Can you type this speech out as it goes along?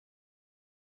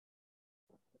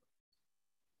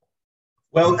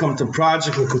Welcome to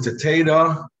Project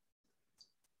Likkutei.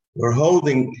 We're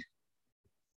holding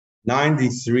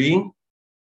 93,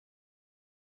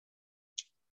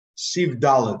 Siv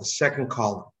Dalet, the second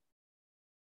column.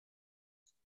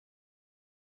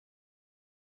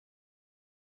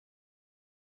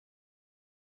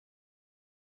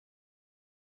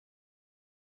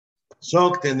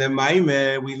 So in the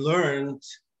Maime, we learned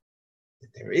that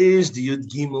there is the Yud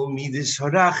Gimel Midas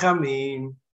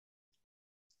Harachamim.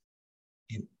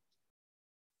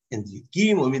 And the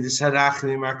Gimel Midas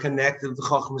Harachamim are connected to the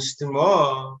Chochmas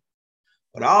Timo,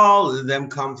 but all of them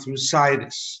come through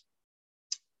Cyrus,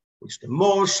 which the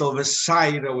morsel of a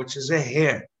Saira, which is a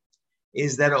hair,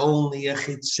 is that only a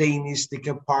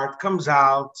chitzenistic part comes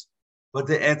out, but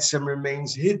the etzem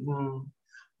remains hidden.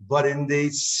 But in the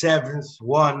seventh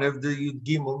one of the Yud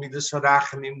Gimel Midas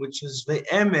Harachamim, which is the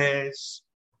Emes,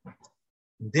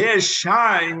 there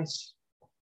shines.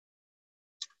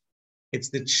 It's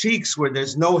the cheeks where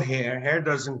there's no hair. Hair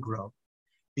doesn't grow.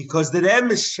 Because the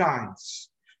Emes shines.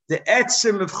 The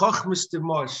etzem of Chochmas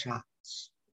Timo shines.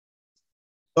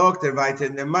 Dr. Weiter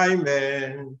in the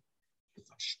Maimon,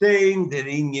 verstehen der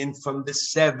Inyan from the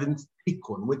seventh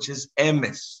Tikkun, which is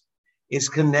Emes, is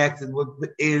connected with the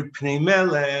Pnei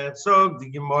Melech. So the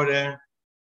Gemara,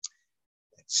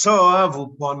 so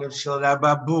avu ponav shel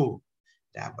Rabbi.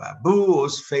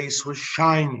 Rabbi's face was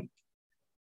shining.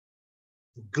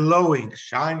 Glowing,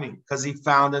 shining, because he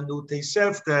found a new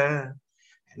Tosefta.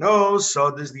 And also,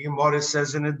 this the Gemara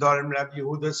says in the Dorim, Rabbi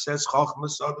Yehuda says,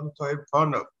 Chochmas Adam Toir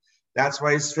Ponav. That's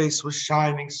why his face was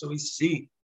shining, so we see.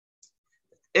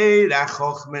 Eira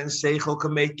Chochma and Seichel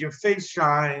can make your face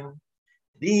shine.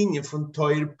 The Inyan from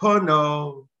Toir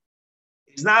Ponav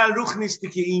is not a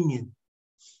Ruchnistic Inyan.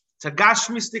 It's a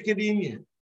Gashmistic Inyan.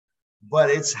 But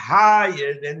it's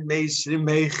higher than Meisri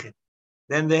Mechin,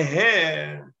 than the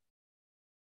hair,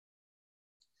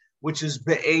 which is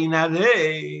be'ein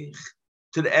areich,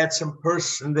 to the etzem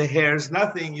person. The hair is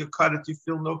nothing. You cut it, you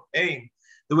feel no pain.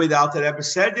 The way the Alter Rebbe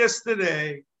said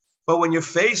yesterday. But when your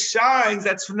face shines,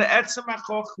 that's from the etzem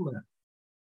HaChochmah.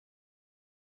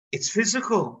 It's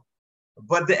physical.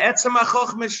 But the etzem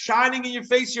HaChochmah is shining in your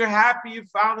face. You're happy you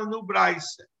found a new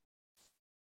braise.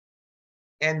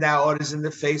 And that orders in the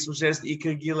face, which says,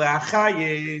 Iker Gila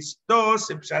Achayes,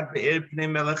 Dos, Ipshat Be'er Pnei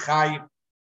Melechayim.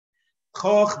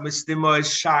 Chochmas Timo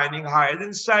is shining higher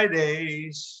than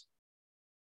Cyrus.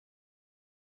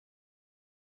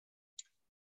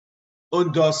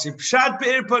 Und das Pshat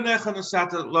be'er ponecha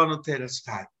nosat lo noteres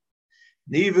chayim.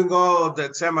 And even though the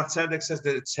Tzemach Tzedek says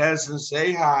that it says in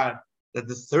Seihar that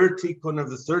the 13 of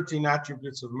the 13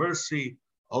 attributes of mercy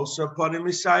also upon him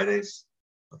is Cyrus,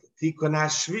 but the Tikkun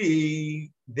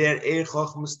Hashvi, there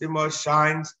Chochmas Timo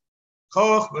shines.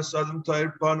 Chochmas Adam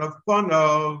Toir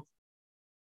Ponav.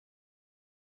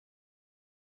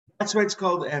 That's why it's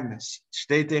called Emes.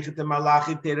 Steht tegen de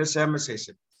Malachi Teres Emes is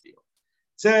it. It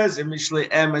says in Mishle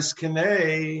Emes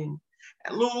Kenei.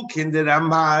 And look in the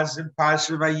Ramaz in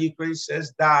Parshas Vayikra,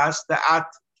 says Das the At,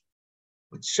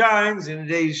 which shines in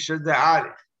Reisha the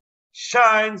Arich.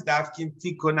 Shines Davkim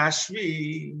Tikkun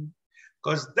Hashvi.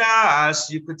 Because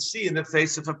Das you could see in the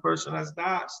face of a person as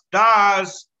Das.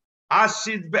 Das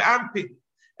Asid Be'ampik.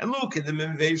 And look in the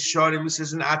Mendy Shorim, it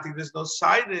says in Atik there's no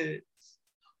side.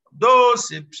 Those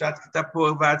Pshat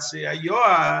Kitapur Vatsi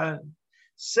Ayoa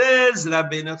says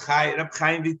Rabbi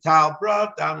Chaim Vital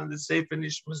brought down in the Sefer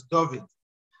Nishmas David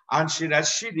on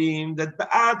Shirashirim that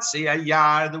Ba'atsi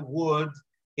Ayar, the wood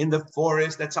in the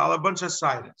forest, that's all a bunch of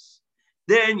silence.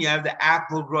 Then you have the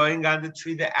apple growing on the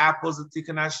tree, the apples of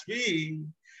Tikkun Hashvi,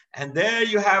 and there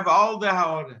you have all the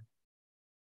Haorah.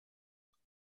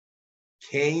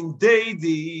 Kain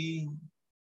Deidi.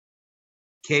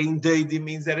 Kain Deidi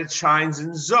means that it shines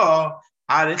in Zoh.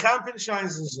 Arichampin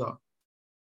shines in Zoh.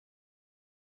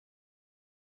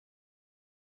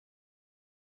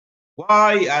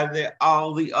 Why are there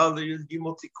all the other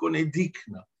Gimel Tikkunei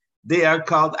Dikna? They are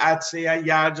called Atzei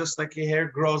Ayar, just like a hair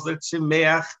grows. They're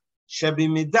Tzimeach Shebi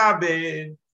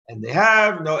Midaber, and they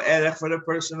have no erech for the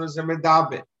person who's a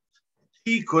Midaber.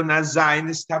 Tikkun Hazayin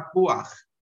is Tapuach.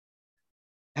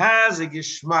 Has a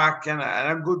geschmack and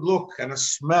a good look and a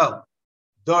smell.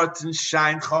 Dorten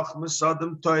shine Chochmas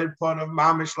Adam Toir Ponav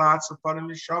Mamish Latz upon him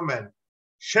Shomen.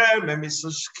 Shermem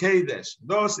is Kedesh.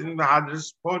 Those in the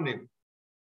Hadras Ponim.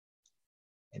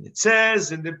 And it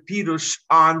says in the Pirush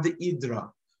on the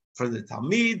Idra. For the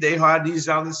Talmid, they had these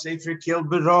on the Sefer Kil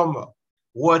Beroma.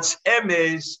 What's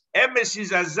Emes? Emes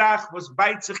is Azach, was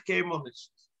Beitzich Kemonish.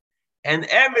 And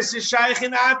Emes is Shaykh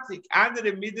in Atik.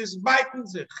 Andere Midas Beiten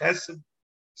sich. Chesed,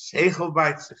 Seichel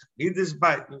Beitzich. Midas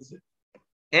Beiten sich.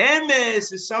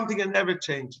 Emes is something that never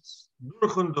changes.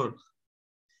 Durch und durch.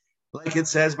 Like it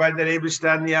says by the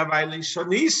Rebishter,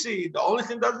 the only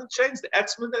thing doesn't change, the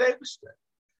etzma of the Rebishter.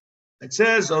 It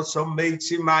says also, they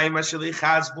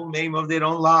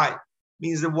don't lie.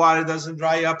 Means the water doesn't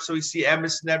dry up, so we see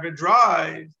emes never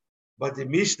dries. But the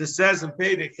Mishnah says in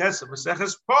Perek Kesef,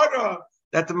 Maseches Torah,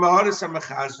 that the Maharis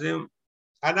HaMechazim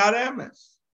are not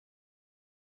emes.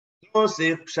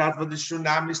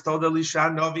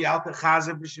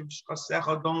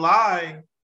 Don't lie.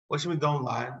 What do you mean don't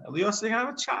lie? Eliyahu saying, I'm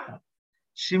a child.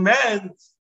 She meant,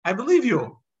 I believe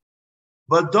you.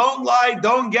 But don't lie,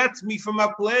 don't get me from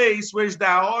a place where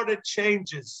the order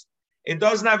changes. It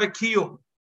doesn't have a kiyum.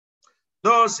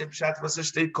 Those Pshat was a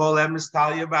state called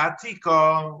Emistalia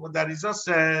Ba'atika, what that Izah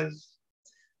says,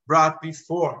 brought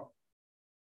before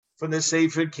from the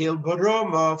Sefer Kil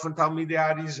Baroma from Talmidei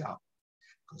Arizal.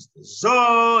 Because the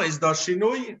Zoh is the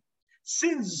Shinuyim.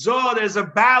 Since Zoh, there's a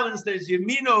balance, there's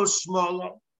Yemino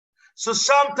Shmolo. So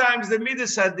sometimes the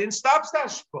Midas Hadin stops that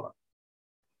spot.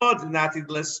 But not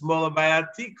less smaller by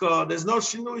Atiko, there's no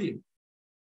Shinuyim.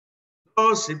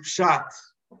 Those Pshat.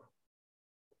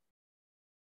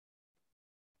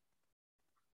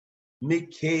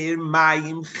 Mikir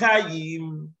Mayim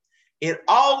Chayim. It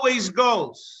always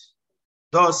goes.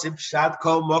 Those Pshat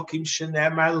Kol Mokim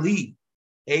Shenem Ali.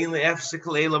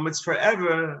 It's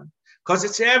forever. Because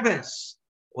it's Emes.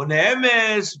 Und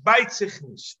Emes beit sich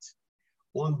nicht.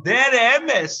 Und der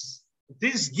Emes,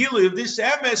 this Gilu, this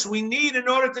Emes, we need in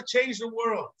order to change the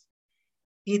world.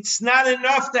 It's not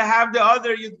enough to have the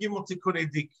other Yud Gimel Tikkunei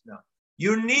Dikna.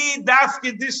 You need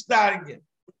dafke this target.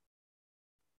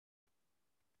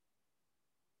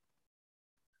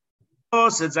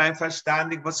 Es ist ein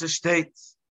verstandig, was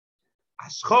steht.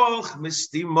 Aschoch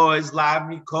mistimo es lab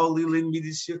mikol lilin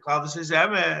midis yukavus es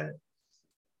emes.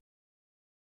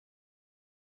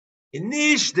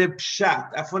 Nicht der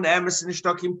Pshat, von emes in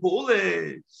stock in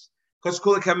Polish. Because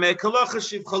kol kamei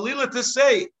kolachashiv chalila to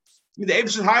say, with the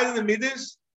Eibus higher in the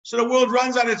midis, so the world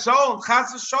runs on its own.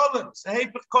 Chas v'sholem,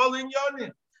 sehepech kol in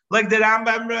yonim. Like the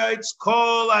Rambam writes,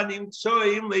 kol anim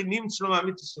tzoim leinim tzlom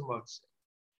amitis umotze.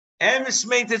 Emes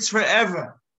meant it's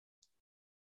forever.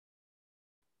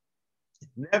 It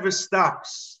never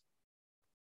stops.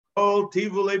 Kol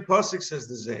tivulei posik, says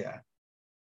the Zayah.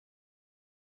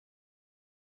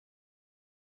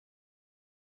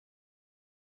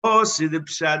 See the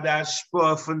pshad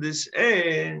ashpa from this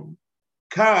end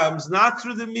comes not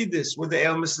through the midas where the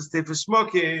elmas is for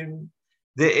smoking.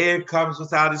 The air comes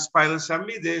without its pilot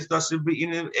midas. Doesn't be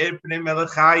in air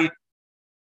melachai.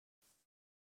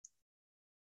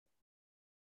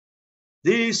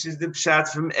 This is the pshad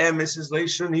from emes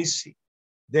leishonisi.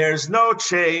 There's no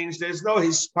change. There's no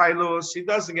his pilos. He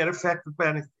doesn't get affected by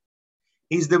anything.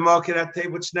 He's the market at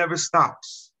table which never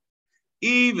stops.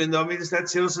 Even though midas that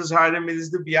seals is hard and midas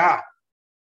the biyah.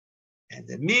 And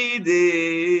the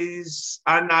midas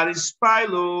are not his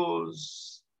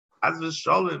spilos. As the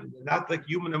sholem, they're not like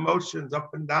human emotions,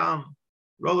 up and down,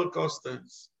 roller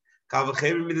coasters.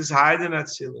 Kavachevim midas hide in that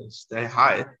seals. They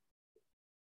hide.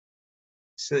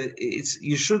 So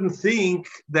you shouldn't think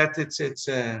that it's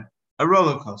a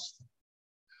roller coaster.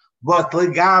 But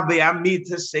legabe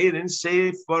amita seir and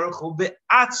seir baruch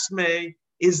be'atzmei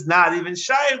is not even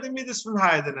shy of the midas from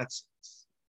higher than that.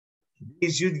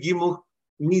 These Yud Gimel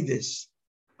midas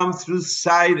come through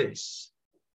Cyrus.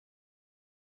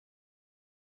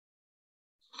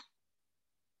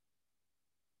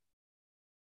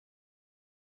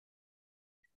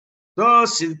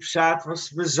 Das in Pshat was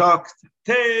besorgt.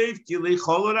 Tev kili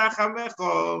chol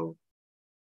rachamecho.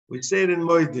 We say it in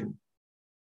Moedim.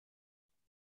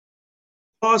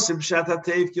 Das in Pshat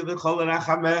tev kili chol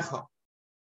rachamecho.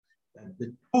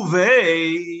 The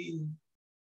Tuvei,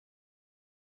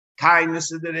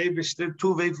 kindness of the Rebbe, the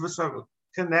Tuvei for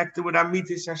connected with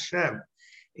Amitis Hashem,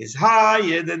 is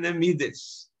higher than the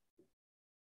Midas.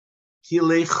 But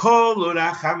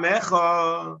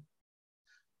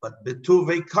the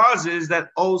Tuvei causes that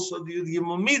also the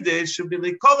Yud Midas should be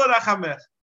Lechol Rachamech.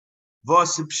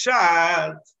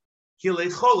 Vosipshat,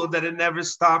 that it never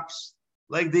stops.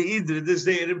 Like the Idri, this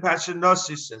day in Parshas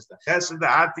Nosi says, the Chesed, the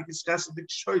Atik is Chesed, the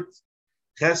Kshoit.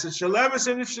 Chesed Shalem is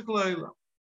in Nifshik.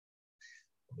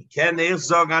 We can't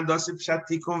zog on Dosi Pshat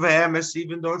Tikun ve'emes,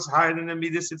 even though it's higher than the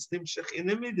Midas, it's Nimshach in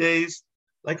the Midas,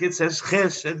 like it says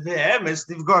Chesed ve'emes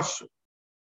Nivgoshu.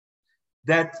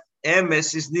 That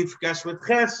emes is Nifgash with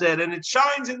Chesed, and it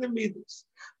shines in the Midas.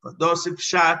 But Dosi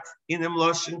Pshat in the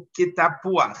Mloshin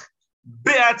Kitapuach,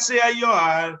 Be'atzei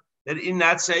Ayoar, that in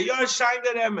that say you shine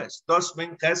the emes. Dos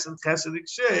men chesed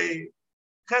ikshay,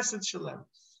 chesed shalem.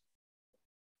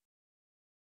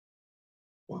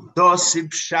 Dos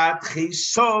ipshat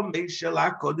chisom mishal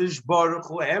hakodesh baruch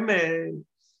hu emes.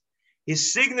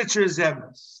 His signature is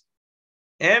emes.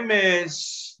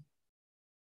 Emes,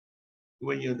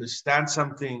 when you understand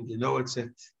something, you know it's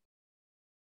it.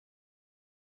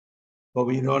 But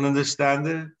when you don't understand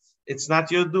it, it's not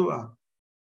your dua.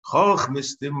 Choch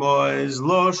mistimo is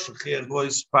losh, chir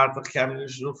voice part of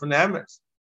cheminish ruf and emes.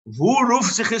 Wo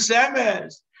ruft sich es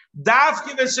emes? Darf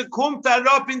wenn sie kommt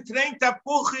up in tränkt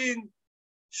Puchin,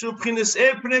 Shubchines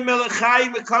Epne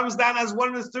Melechai, it comes down as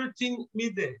one of the 13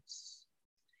 middays.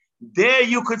 There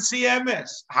you could see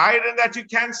emes. Higher than that, you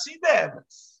can't see the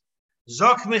emes.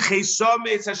 Zok mechesome,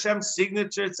 it's Hashem's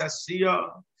signature, it's a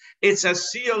seal. It's a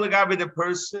seal by the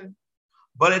person,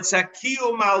 but it's a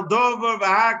kiyu maldover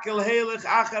v'hakel heilich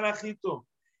achar achitum.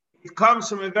 It comes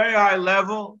from a very high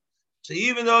level. So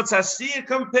even though it's a seal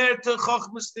compared to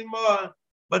Chochmas Timor,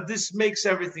 but this makes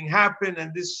everything happen,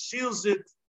 and this shields it.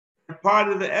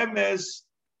 Part of the emes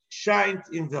shined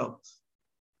in Welt.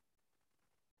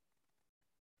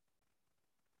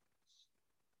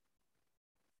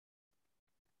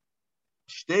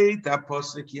 Steht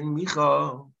Apostel in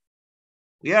Micha.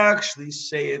 We actually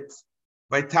say it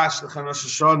by Tashlach and Rosh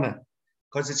Hashanah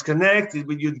because it's connected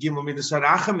with Yud Gimel Midas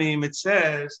Harachamim. It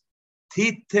says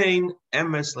Titein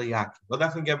emes leYaakov. What I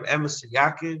think of emes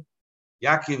leYaakov?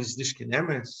 Yaakov is Dishkin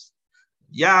emes.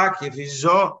 Yaakov is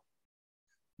zo.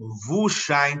 Wo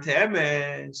scheint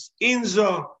emes in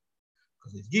zo?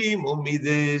 Because it Gimel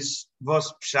Midas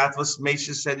was Pshat was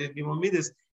Meisha said in Gimel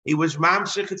Midas. He was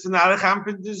mamshich it's an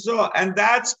arachampen to zo, and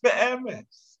that's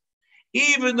be'emes.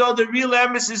 Even though the real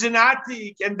emes is in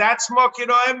Atik, and that's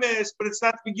mokiro emes, but it's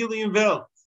not Megillah Welt.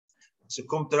 So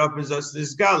kommt up and says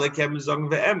this gal, like emes sagen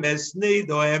ve'emes, nee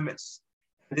do emes.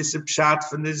 And this is pshat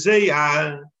from the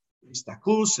zeyar. It's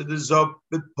takus the zob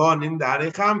bepon in the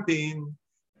arachampen.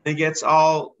 It gets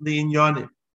all the inyonim.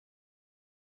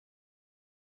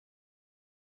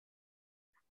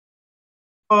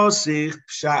 Osich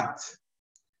pshat.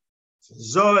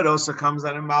 So it also comes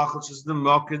down in Malchus, is the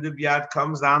Mocker, the Biad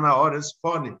comes down a Oris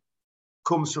Pony.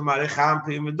 Comes from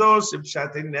Arichampi Medos,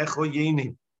 Pshatin Necho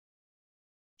Yini.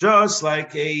 Just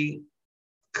like a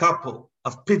couple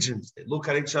of pigeons. They look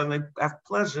at each other and they have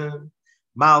pleasure.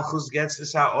 Malchus gets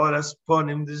this Oris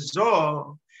Pony, the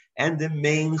Zoh, and the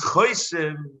main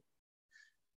Choisim,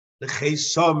 the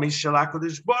Chesom,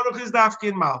 Mishalakodesh Baruch is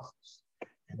Dafkin Malchus.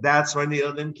 And that's why the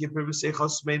Yom Kippur,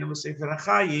 V'seichos Meinu, V'seifer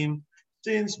HaChayim,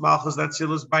 since Malchus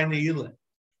Datzilus by Neila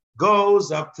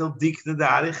goes up till Dikna the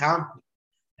Arichampi.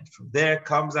 And from there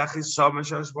comes Achisom and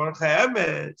Shosh Baruch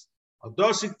HaEmes.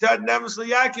 Odosik Tad Nemes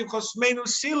LeYaakov Chosmeinu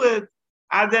Silet,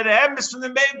 and that Emes from the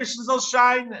Meibishins will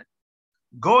shine.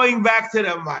 Going back to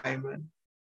the Maimon,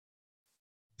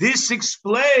 this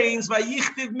explains why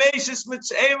Yichtiv Meishes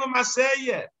Mitzvah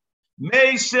Maasei.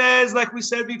 Meishes, like we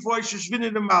said before,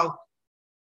 Shishvin the Malchus.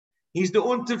 He's the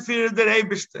Unterführer der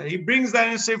Eibishter. He brings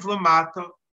down in Sefer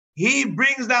Lamato. He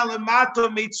brings down Lamato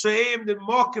Meitzoeim, the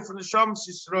Mokke from the Shams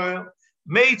Yisrael.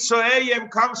 Meitzoeim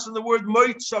comes from the word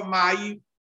Moitzomayim.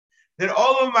 They're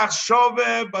all of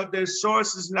Machshove, but their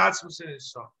source is not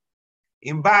so.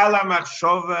 In Baal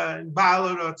Machshove, in Baal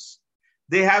Rotz,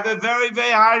 they have a very,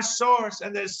 very high source,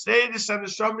 and their Sedis and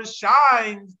the Shams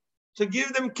shine to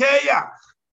give them Keyach.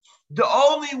 The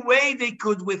only way they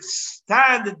could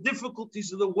withstand the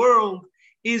difficulties of the world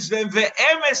is when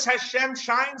ve'emes Hashem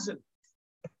shines in.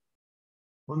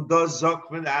 Und das sagt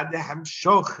man an der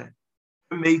Hamshoche.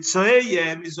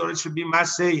 Meitzoeim is or it should be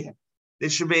Maasei. They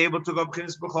should be able to go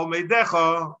b'chinas b'chol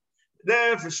meidecha.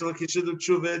 Therefore, Shalakishu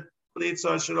Tshuvet,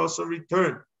 Litzah should also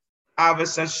return.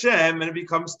 Avas Hashem, and it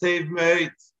becomes Tev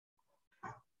Meit.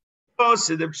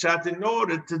 Also, the Pshat, in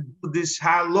order to do this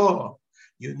halaw,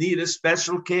 you need a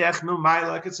special keach numai,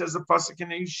 like it says the pasuk in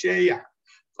Yeshaya.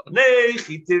 When the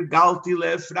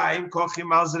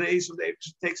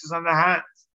takes us on the hand.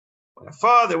 When a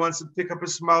father wants to pick up a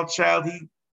small child, he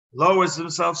lowers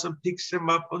himself and picks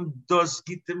him up and does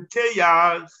get him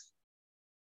keach.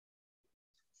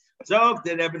 So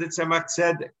the Rebbe the Tzemach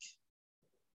Tzedek.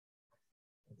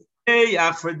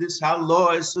 Keach for this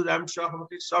halaw is Sudam Shacham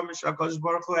Chisomish HaKadosh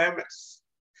Baruch Hu Emes.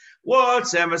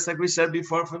 What's emes, like we said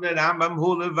before, from the Rambam,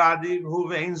 Hu Levadi, Hu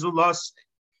Ve'en Zulos.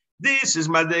 This is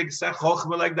Madeg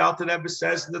Sachochma, like the Alter Rebbe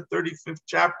says in the 35th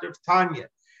chapter of Tanya.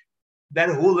 That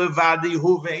Hu Levadi,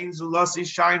 Hu Ve'en Zulos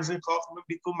shines in Chochma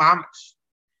Bitul Mamash.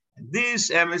 And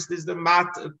this emes is the mat,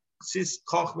 since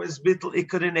Chochma is Bitul, it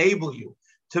could enable you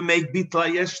to make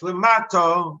Bitul Yesh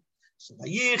Lemato. So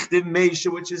Vayich the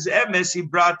Meisha, which is emes, he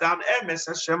brought down emes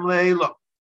Hashem Le'elo.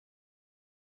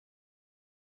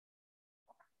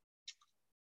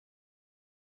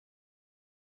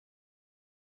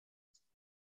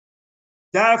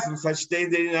 Darf verstehen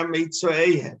den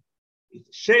Meitzoeim.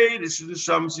 Shadish of the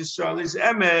Shamas Yisrael is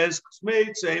emes,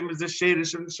 made same as the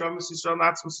Shadish of the Shamas Yisrael,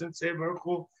 not some say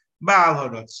Baruch Baal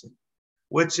Haratzin,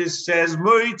 which is says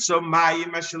Moitzo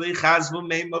Mayim Ashali Chazvu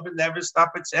Meim of it never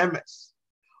stop its emes.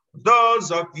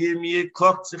 Those of Yirmi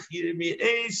Klok Tzachirmi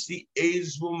Esi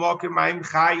Ezvu Mokem Mayim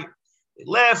Chayim. They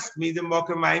left me the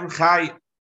Mokem Mayim Chayim.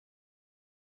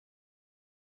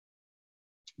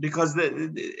 Because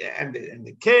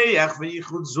the Keyach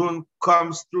V'Yichud Zun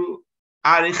comes through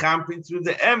Arichampin through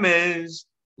the Emes.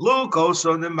 Look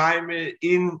also the Maimir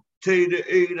in Teire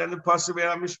Eid and the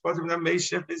Pasaveh Mishpatim the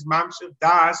Meshef is Mamshef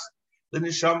Das the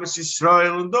Neshamas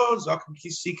Yisrael and those Akim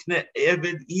Kisikne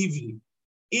Eved Ivri.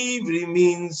 Ivri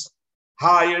means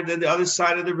higher than the other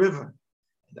side of the river.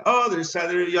 The other side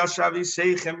of the Yashavi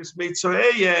Seichem is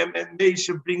Meitzoeyem and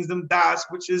Meshef brings them Das,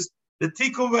 which is the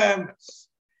Tikkun V'Emes.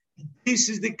 This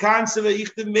is the concept of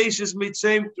Ich the Meshef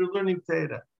Meitzoeyem through learning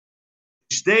Torah.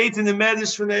 State in the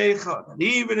Medrash from Eichad, and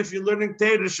even if you're learning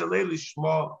Torah, Shalei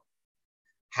Lishma,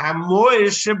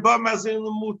 Hamoy Sheba Mazin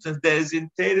L'Muta, there's in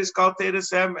Torah is called Torah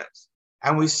Semes,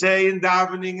 and we say in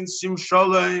davening in Sim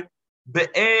Shalom,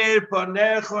 Be'er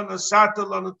Panecha Nasata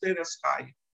Lanu Torah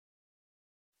Chayim,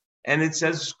 and it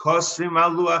says Kosrim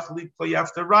Aluach Lipo. You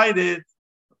have to write it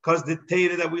because the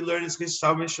Torah that we learn is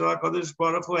Kisam Shalach Kodesh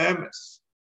Baruch Hu Emes.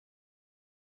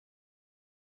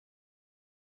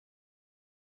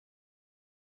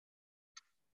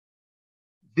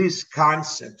 This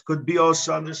concept could be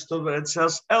also understood where it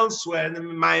says elsewhere in the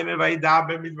Maimeh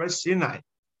Vaydaber Midvar Sinai.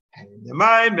 And in the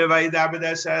Maimeh Vaydaber,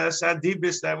 that's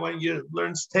Adibis, that when you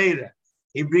learn Torah,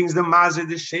 he brings the Maasei,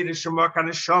 the Sheder Shemar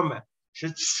Kaneshama,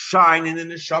 should shine in the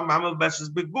Neshama Amal Beshes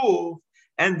Beguf,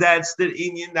 and that's the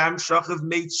Inyan Dam Shach of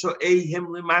Meitzoeyhem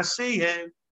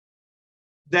L'Maaseihem,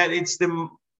 that it's the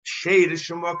Sheder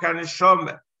Shemar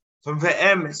Kaneshama from the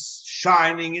Emes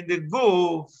shining in the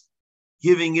Guf,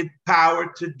 giving it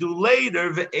power to do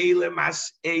later, to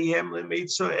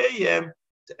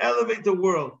elevate the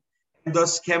world. And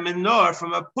thus Kemenor,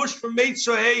 from a push from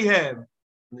Meitzoeyhem,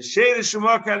 the Sheder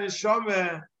Shemar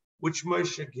Kaneshama, which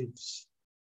Moshe gives.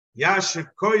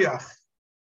 Yasher Koyach.